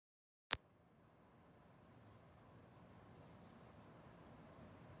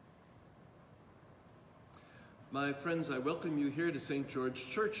My friends, I welcome you here to St. George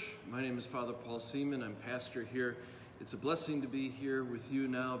Church. My name is Father Paul Seaman. I'm pastor here. It's a blessing to be here with you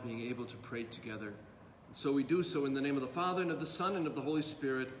now, being able to pray together. And so we do so in the name of the Father, and of the Son, and of the Holy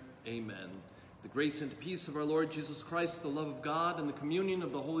Spirit. Amen. The grace and peace of our Lord Jesus Christ, the love of God, and the communion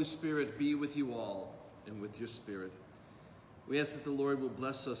of the Holy Spirit be with you all, and with your spirit. We ask that the Lord will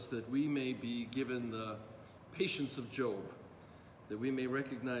bless us, that we may be given the patience of Job, that we may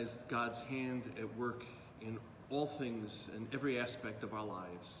recognize God's hand at work in all things and every aspect of our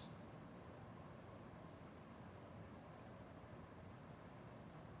lives.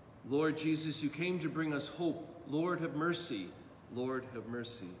 Lord Jesus, you came to bring us hope. Lord, have mercy. Lord, have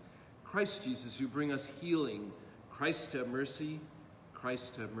mercy. Christ Jesus, you bring us healing. Christ, have mercy.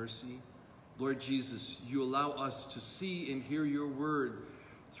 Christ, have mercy. Lord Jesus, you allow us to see and hear your word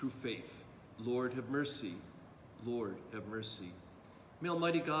through faith. Lord, have mercy. Lord, have mercy. May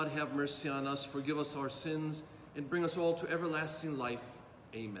Almighty God have mercy on us, forgive us our sins, and bring us all to everlasting life.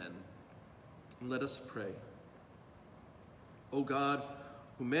 Amen. And let us pray. O God,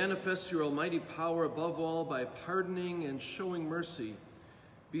 who manifests your almighty power above all by pardoning and showing mercy,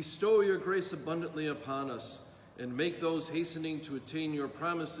 bestow your grace abundantly upon us, and make those hastening to attain your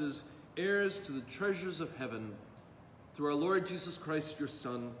promises heirs to the treasures of heaven. Through our Lord Jesus Christ, your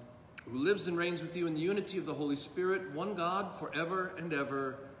Son, who lives and reigns with you in the unity of the Holy Spirit, one God, forever and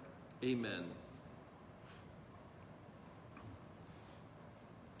ever. Amen.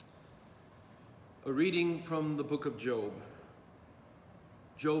 A reading from the book of Job.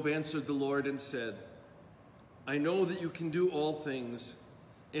 Job answered the Lord and said, I know that you can do all things,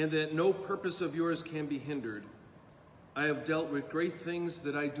 and that no purpose of yours can be hindered. I have dealt with great things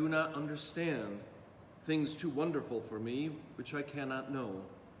that I do not understand, things too wonderful for me, which I cannot know.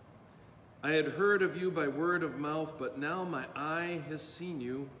 I had heard of you by word of mouth, but now my eye has seen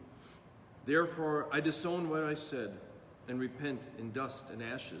you. Therefore I disown what I said, and repent in dust and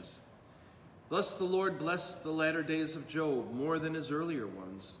ashes. Thus the Lord blessed the latter days of Job more than his earlier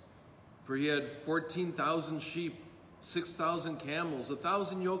ones. For he had 14,000 sheep, 6,000 camels,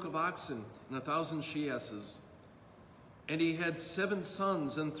 1,000 yoke of oxen, and 1,000 she-asses. And he had 7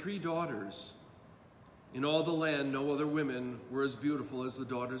 sons and 3 daughters. In all the land no other women were as beautiful as the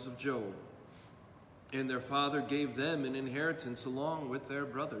daughters of Job. And their father gave them an inheritance along with their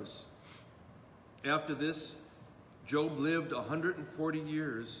brothers. After this, Job lived 140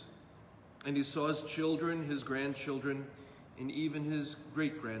 years. And he saw his children, his grandchildren, and even his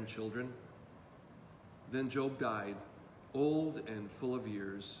great-grandchildren. Then Job died, old and full of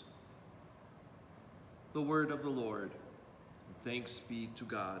years. The word of the Lord. Thanks be to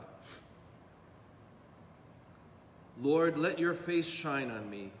God. Lord, let your face shine on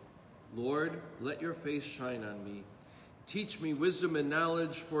me. Lord, let your face shine on me. Teach me wisdom and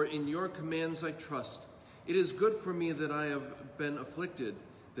knowledge, for in your commands I trust. It is good for me that I have been afflicted,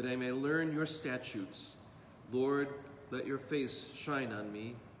 that I may learn your statutes. Lord, let your face shine on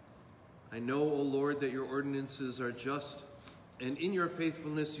me. I know, O Lord, that your ordinances are just, and in your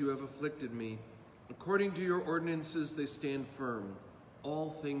faithfulness you have afflicted me. According to your ordinances they stand firm. All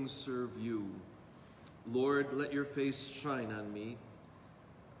things serve you. Lord, let your face shine on me.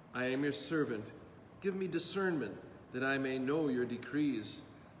 I am your servant. Give me discernment, that I may know your decrees.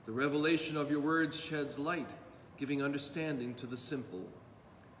 The revelation of your words sheds light, giving understanding to the simple.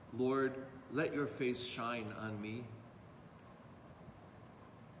 Lord, let your face shine on me.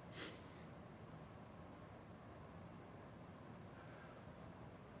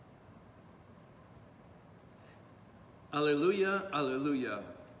 Alleluia, alleluia,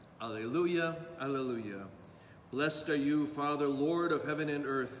 alleluia, alleluia. Blessed are you, Father, Lord of heaven and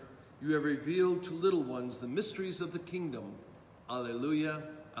earth. You have revealed to little ones the mysteries of the kingdom. Alleluia,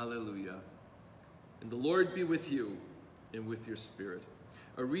 alleluia. And the Lord be with you and with your spirit.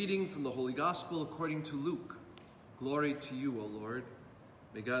 A reading from the Holy Gospel according to Luke. Glory to you, O Lord.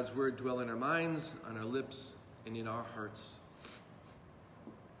 May God's word dwell in our minds, on our lips, and in our hearts.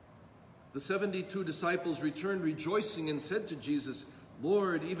 The 72 disciples returned rejoicing and said to Jesus,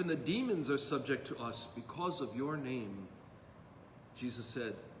 Lord, even the demons are subject to us because of your name. Jesus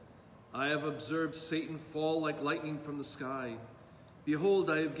said, I have observed Satan fall like lightning from the sky. Behold,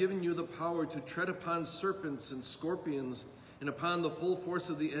 I have given you the power to tread upon serpents and scorpions, and upon the full force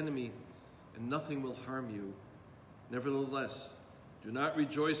of the enemy, and nothing will harm you. Nevertheless, do not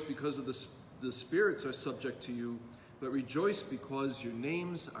rejoice because of the spirits are subject to you, but rejoice because your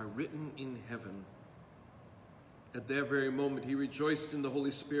names are written in heaven. At that very moment he rejoiced in the Holy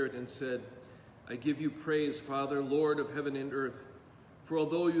Spirit and said, I give you praise, Father, Lord of heaven and earth, for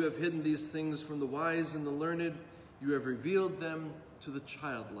although you have hidden these things from the wise and the learned, you have revealed them to the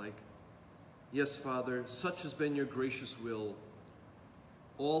childlike. Yes, Father, such has been your gracious will.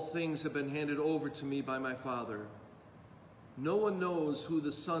 All things have been handed over to me by my Father. No one knows who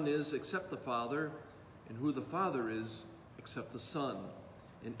the Son is except the Father, and who the Father is except the Son,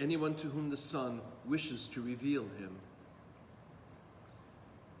 and anyone to whom the Son wishes to reveal him.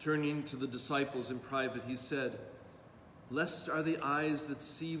 Turning to the disciples in private, he said, "Blessed are the eyes that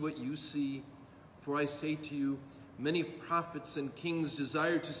see what you see, for I say to you, many prophets and kings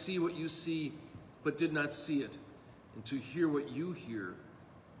desired to see what you see, but did not see it, and to hear what you hear,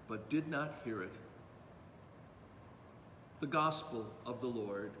 but did not hear it." The Gospel of the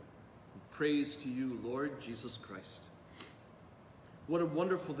Lord. Praise to you, Lord Jesus Christ. What a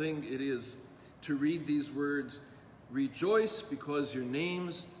wonderful thing it is to read these words, "Rejoice because your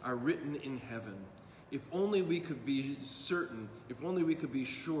names are written in heaven." If only we could be certain, if only we could be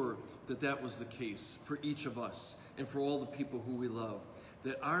sure that that was the case for each of us and for all the people who we love,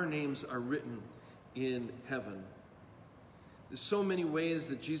 that our names are written in heaven. There's so many ways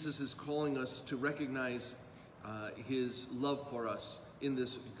that Jesus is calling us to recognize his love for us in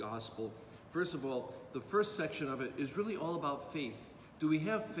this gospel. First of all, the first section of it is really all about faith. Do we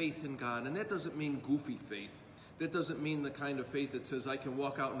have faith in God? And that doesn't mean goofy faith. That doesn't mean the kind of faith that says I can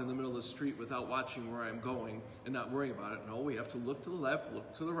walk out into the middle of the street without watching where I'm going and not worrying about it. No, we have to look to the left,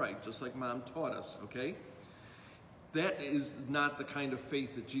 look to the right, just like Mom taught us, okay? That is not the kind of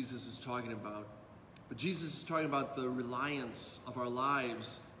faith that Jesus is talking about. But Jesus is talking about the reliance of our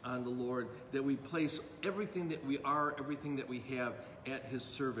lives on the Lord, that we place everything that we are, everything that we have at his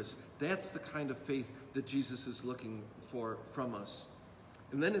service. That's the kind of faith that Jesus is looking for from us.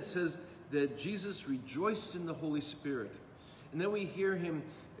 And then it says that Jesus rejoiced in the Holy Spirit. And then we hear him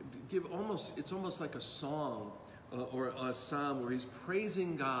give it's almost like a song or a psalm where he's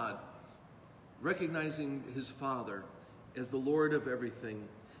praising God, recognizing his Father as the Lord of everything,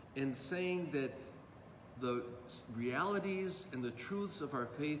 and saying that the realities and the truths of our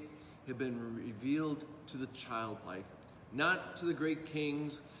faith have been revealed to the childlike, not to the great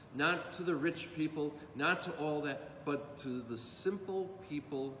kings, not to the rich people, not to all that, but to the simple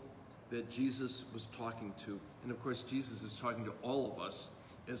people that Jesus was talking to. And of course, Jesus is talking to all of us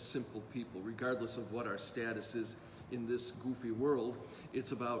as simple people, regardless of what our status is in this goofy world.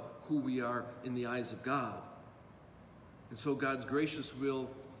 It's about who we are in the eyes of God. And so God's gracious will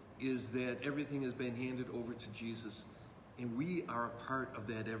is that everything has been handed over to Jesus, and we are a part of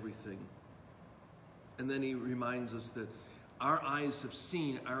that everything. And then he reminds us that our eyes have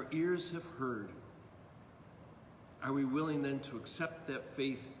seen, our ears have heard. Are we willing then to accept that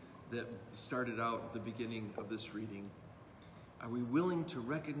faith that started out at the beginning of this reading? Are we willing to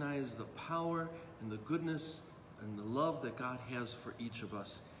recognize the power and the goodness and the love that God has for each of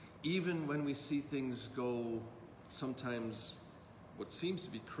us, even when we see things go sometimes what seems to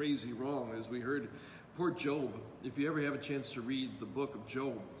be crazy wrong? As we heard, poor Job. If you ever have a chance to read the book of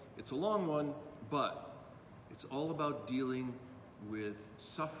Job, it's a long one, but it's all about dealing with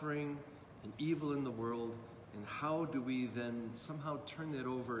suffering and evil in the world, and how do we then somehow turn that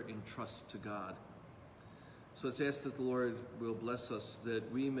over in trust to God. So let's ask that the Lord will bless us, that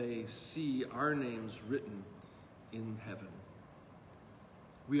we may see our names written in heaven.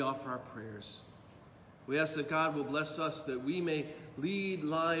 We offer our prayers. We ask that God will bless us, that we may lead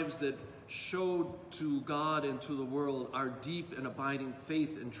lives that show to God and to the world our deep and abiding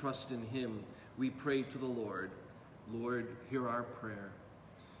faith and trust in him. We pray to the Lord. Lord, hear our prayer.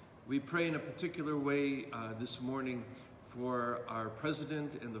 We pray in a particular way this morning for our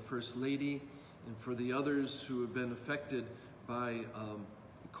President and the First Lady, and for the others who have been affected by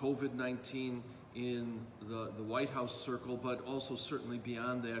COVID-19 in the White House circle, but also certainly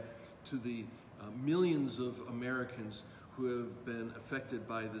beyond that to the millions of Americans who have been affected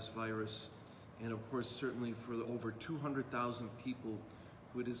by this virus, and of course certainly for the over 200,000 people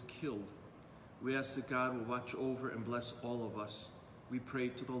who it has killed. We ask that God will watch over and bless all of us. We pray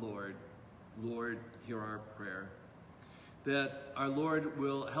to the Lord. Lord, hear our prayer. That our Lord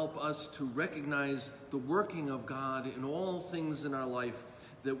will help us to recognize the working of God in all things in our life,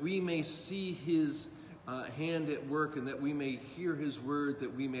 that we may see his hand at work, and that we may hear his word,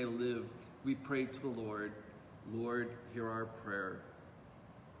 that we may live. We pray to the Lord. Lord, hear our prayer.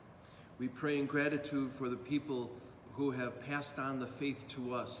 We pray in gratitude for the people who have passed on the faith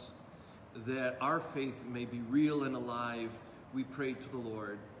to us, that our faith may be real and alive. We pray to the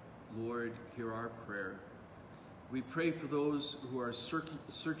Lord. Lord, hear our prayer. We pray for those who are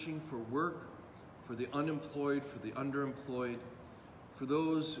searching for work, for the unemployed, for the underemployed, for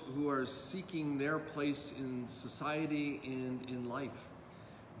those who are seeking their place in society and in life,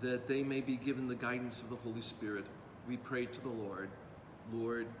 that they may be given the guidance of the Holy Spirit. We pray to the Lord.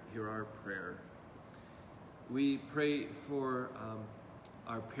 Lord, hear our prayer. We pray for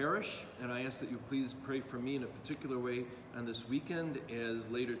our parish, and I ask that you please pray for me in a particular way on this weekend, as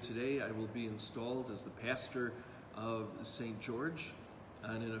later today I will be installed as the pastor of St. George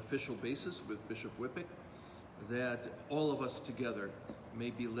on an official basis with Bishop Whippick, that all of us together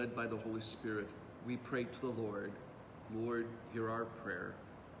may be led by the Holy Spirit. We pray to the Lord. Lord, hear our prayer.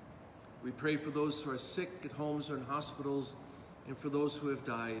 We pray for those who are sick at homes or in hospitals, and for those who have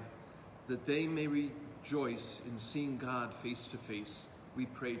died, that they may rejoice in seeing God face to face. We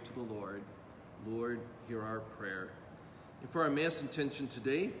pray to the Lord. Lord, hear our prayer. And for our Mass intention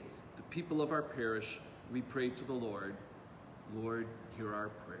today, the people of our parish, we pray to the Lord. Lord, hear our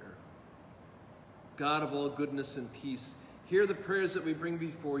prayer. God of all goodness and peace, hear the prayers that we bring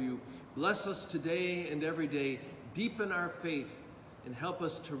before you. Bless us today and every day. Deepen our faith and help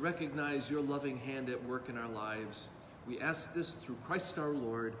us to recognize your loving hand at work in our lives. We ask this through Christ our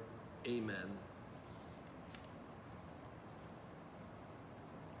Lord. Amen.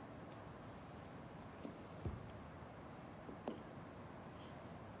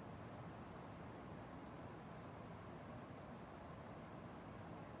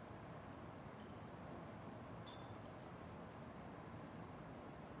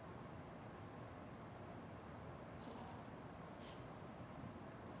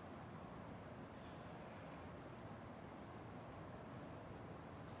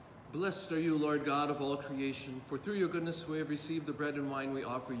 Blessed are you, Lord God of all creation, for through your goodness we have received the bread and wine we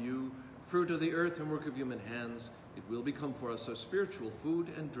offer you, fruit of the earth and work of human hands. It will become for us our spiritual food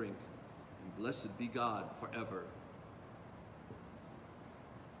and drink. And blessed be God forever.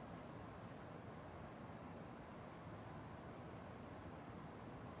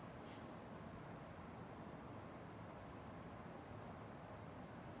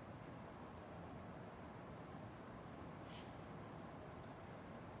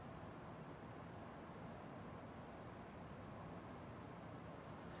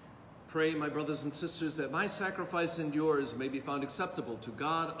 Pray, my brothers and sisters, that my sacrifice and yours may be found acceptable to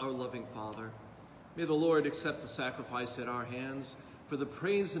God, our loving Father. May the Lord accept the sacrifice at our hands for the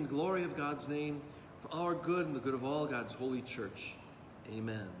praise and glory of God's name, for our good and the good of all God's holy church.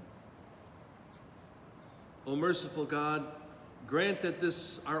 Amen. O merciful God, grant that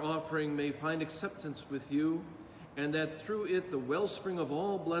this, our offering, may find acceptance with you, and that through it the wellspring of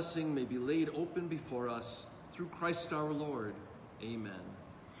all blessing may be laid open before us, through Christ our Lord. Amen.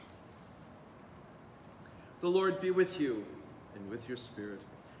 The Lord be with you and with your spirit.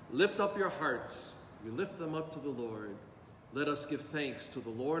 Lift up your hearts. We lift them up to the Lord. Let us give thanks to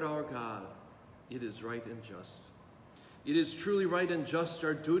the Lord our God. It is right and just. It is truly right and just,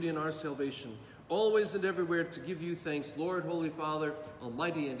 our duty and our salvation, always and everywhere to give you thanks, Lord, Holy Father,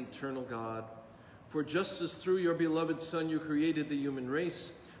 Almighty and eternal God. For just as through your beloved Son you created the human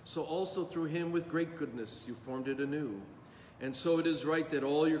race, so also through him with great goodness you formed it anew. And so it is right that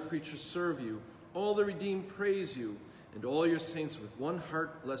all your creatures serve you, all the redeemed praise you, and all your saints with one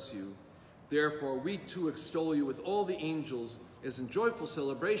heart bless you. Therefore we too extol you with all the angels, as in joyful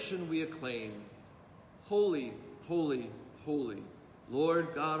celebration we acclaim. Holy, holy, holy,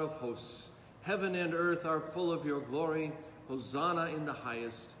 Lord God of hosts, heaven and earth are full of your glory. Hosanna in the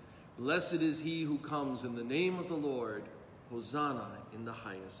highest. Blessed is he who comes in the name of the Lord. Hosanna in the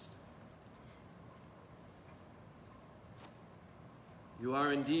highest. You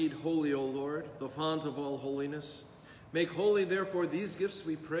are indeed holy, O Lord, the fount of all holiness. Make holy, therefore, these gifts,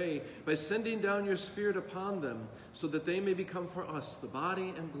 we pray, by sending down your Spirit upon them, so that they may become for us the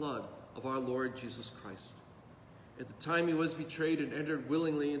body and blood of our Lord Jesus Christ. At the time he was betrayed and entered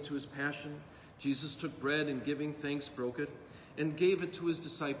willingly into his passion, Jesus took bread and giving thanks broke it, and gave it to his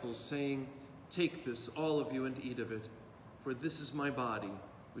disciples, saying, "Take this, all of you, and eat of it, for this is my body,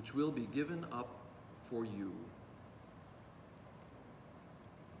 which will be given up for you."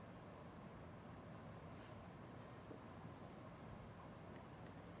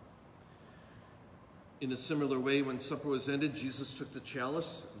 In a similar way, when supper was ended, Jesus took the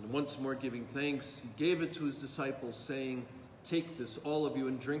chalice, and once more giving thanks, he gave it to his disciples, saying, "Take this, all of you,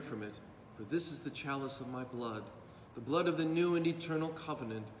 and drink from it, for this is the chalice of my blood, the blood of the new and eternal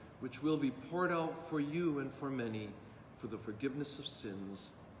covenant, which will be poured out for you and for many, for the forgiveness of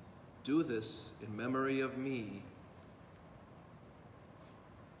sins. Do this in memory of me."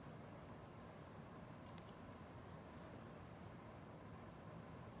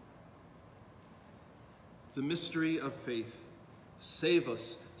 The mystery of faith. Save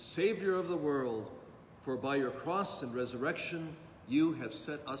us, Savior of the world, for by your cross and resurrection you have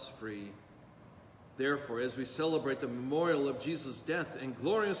set us free. Therefore, as we celebrate the memorial of Jesus' death and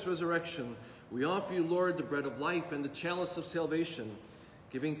glorious resurrection, we offer you, Lord, the bread of life and the chalice of salvation,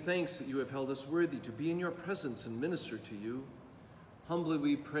 giving thanks that you have held us worthy to be in your presence and minister to you. Humbly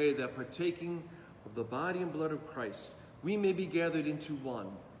we pray that partaking of the body and blood of Christ, we may be gathered into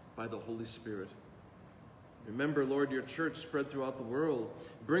one by the Holy Spirit. Remember, Lord, your church spread throughout the world.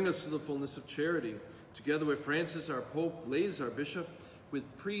 Bring us to the fullness of charity, together with Francis, our Pope, Blaise, our Bishop, with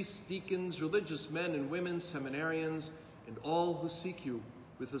priests, deacons, religious men and women, seminarians, and all who seek you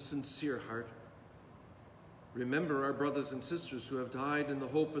with a sincere heart. Remember our brothers and sisters who have died in the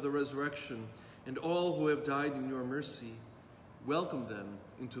hope of the resurrection, and all who have died in your mercy. Welcome them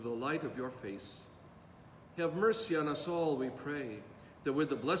into the light of your face. Have mercy on us all, we pray, that with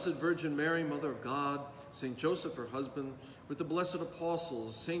the Blessed Virgin Mary, Mother of God, St. Joseph, her husband, with the blessed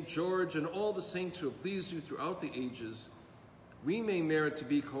apostles, St. George, and all the saints who have pleased you throughout the ages, we may merit to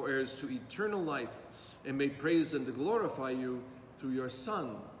be co-heirs to eternal life and may praise and glorify you through your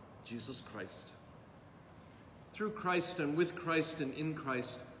Son, Jesus Christ. Through Christ and with Christ and in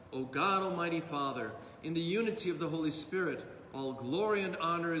Christ, O God, Almighty Father, in the unity of the Holy Spirit, all glory and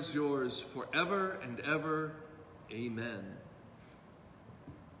honor is yours forever and ever. Amen.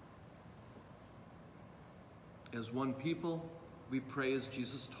 As one people, we pray as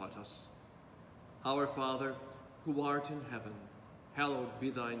Jesus taught us. Our Father, who art in heaven, hallowed be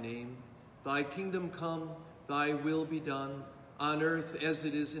thy name. Thy kingdom come, thy will be done, on earth as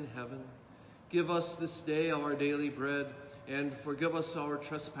it is in heaven. Give us this day our daily bread, and forgive us our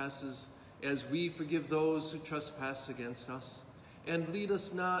trespasses, as we forgive those who trespass against us. And lead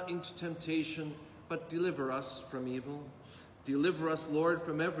us not into temptation, but deliver us from evil. Deliver us, Lord,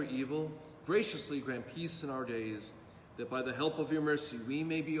 from every evil. Graciously grant peace in our days, that by the help of your mercy we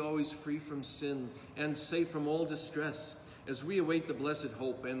may be always free from sin and safe from all distress, as we await the blessed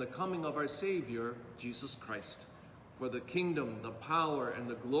hope and the coming of our Savior, Jesus Christ. For the kingdom, the power, and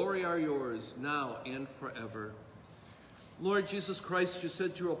the glory are yours, now and forever. Lord Jesus Christ, you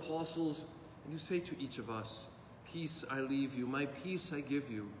said to your apostles, and you say to each of us, peace I leave you, my peace I give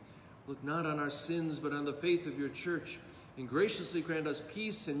you. Look not on our sins, but on the faith of your church, and graciously grant us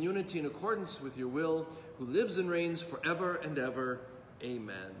peace and unity in accordance with your will, who lives and reigns forever and ever.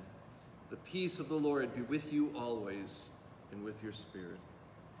 Amen. The peace of the Lord be with you always, and with your spirit.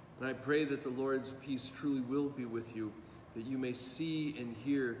 And I pray that the Lord's peace truly will be with you, that you may see and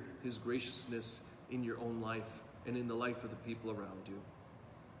hear his graciousness in your own life and in the life of the people around you.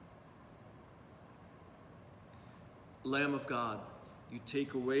 Lamb of God, you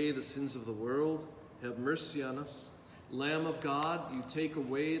take away the sins of the world, have mercy on us. Lamb of God, you take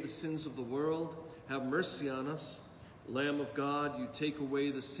away the sins of the world, have mercy on us. Lamb of God, you take away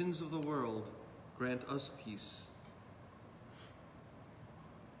the sins of the world, grant us peace.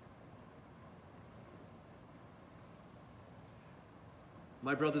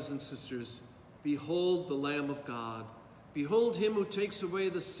 My brothers and sisters, behold the Lamb of God. Behold him who takes away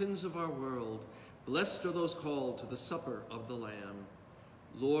the sins of our world. Blessed are those called to the supper of the Lamb.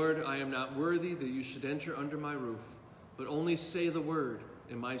 Lord, I am not worthy that you should enter under my roof, but only say the word,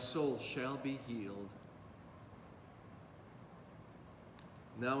 and my soul shall be healed.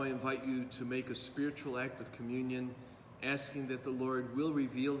 Now I invite you to make a spiritual act of communion, asking that the Lord will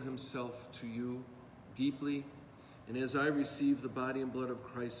reveal himself to you deeply. And as I receive the body and blood of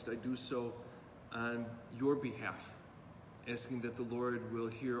Christ, I do so on your behalf, asking that the Lord will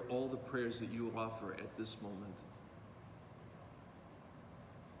hear all the prayers that you offer at this moment.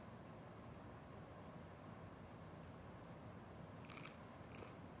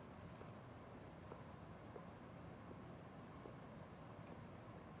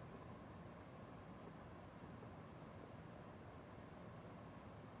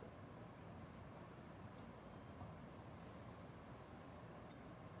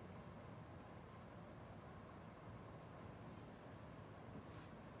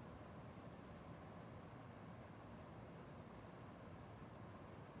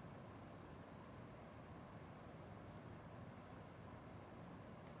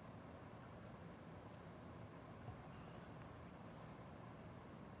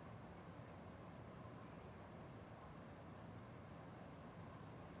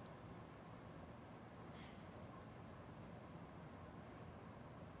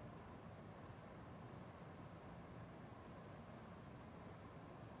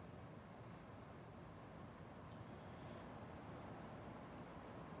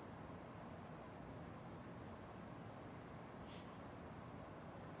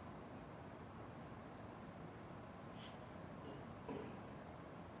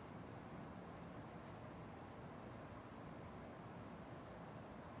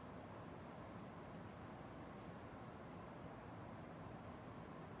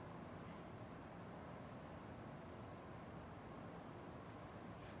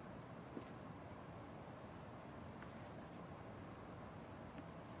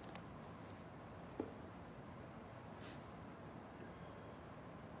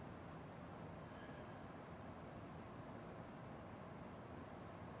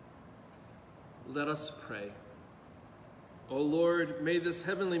 Let us pray. O Lord, may this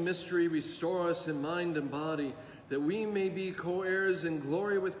heavenly mystery restore us in mind and body, that we may be co-heirs in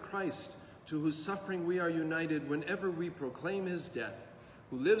glory with Christ, to whose suffering we are united whenever we proclaim his death,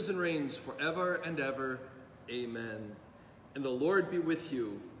 who lives and reigns forever and ever. Amen. And the Lord be with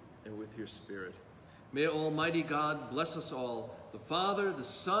you and with your spirit. May Almighty God bless us all, the Father, the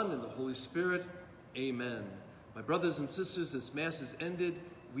Son, and the Holy Spirit. Amen. My brothers and sisters, this Mass is ended.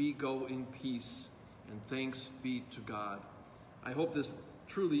 We go in peace, and thanks be to God. I hope this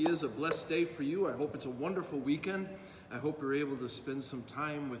truly is a blessed day for you. I hope it's a wonderful weekend. I hope you're able to spend some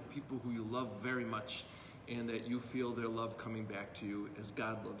time with people who you love very much, and that you feel their love coming back to you as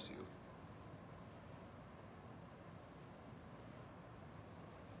God loves you.